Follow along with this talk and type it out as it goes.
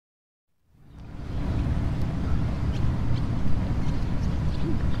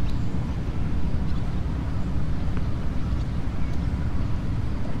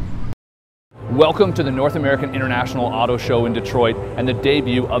Welcome to the North American International Auto Show in Detroit and the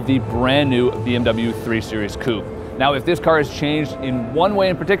debut of the brand new BMW 3 Series Coupe. Now, if this car has changed in one way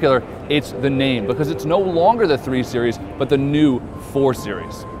in particular, it's the name, because it's no longer the 3 Series, but the new 4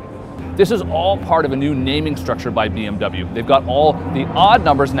 Series. This is all part of a new naming structure by BMW. They've got all the odd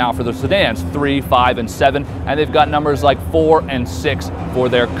numbers now for the sedans, 3, 5, and 7, and they've got numbers like 4 and 6 for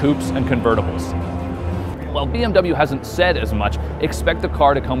their coupes and convertibles. While BMW hasn't said as much, expect the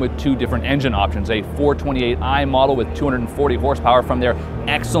car to come with two different engine options, a 428i model with 240 horsepower from their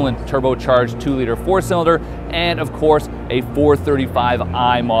excellent turbocharged 2-liter 4-cylinder, and of course a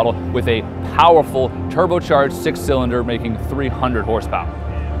 435i model with a powerful turbocharged 6-cylinder making 300 horsepower.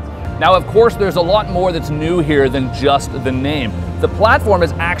 Now, of course, there's a lot more that's new here than just the name. The platform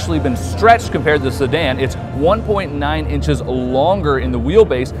has actually been stretched compared to the sedan. It's 1.9 inches longer in the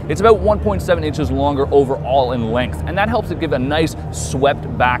wheelbase. It's about 1.7 inches longer overall in length, and that helps it give a nice swept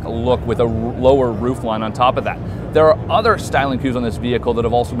back look with a lower roofline on top of that. There are other styling cues on this vehicle that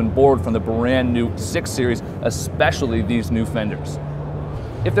have also been borrowed from the brand new 6 Series, especially these new fenders.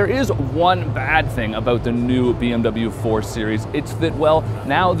 If there is one bad thing about the new BMW 4 Series, it's that, well,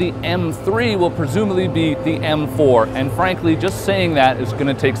 now the M3 will presumably be the M4, and frankly, just saying that is going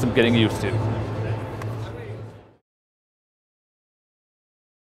to take some getting used to.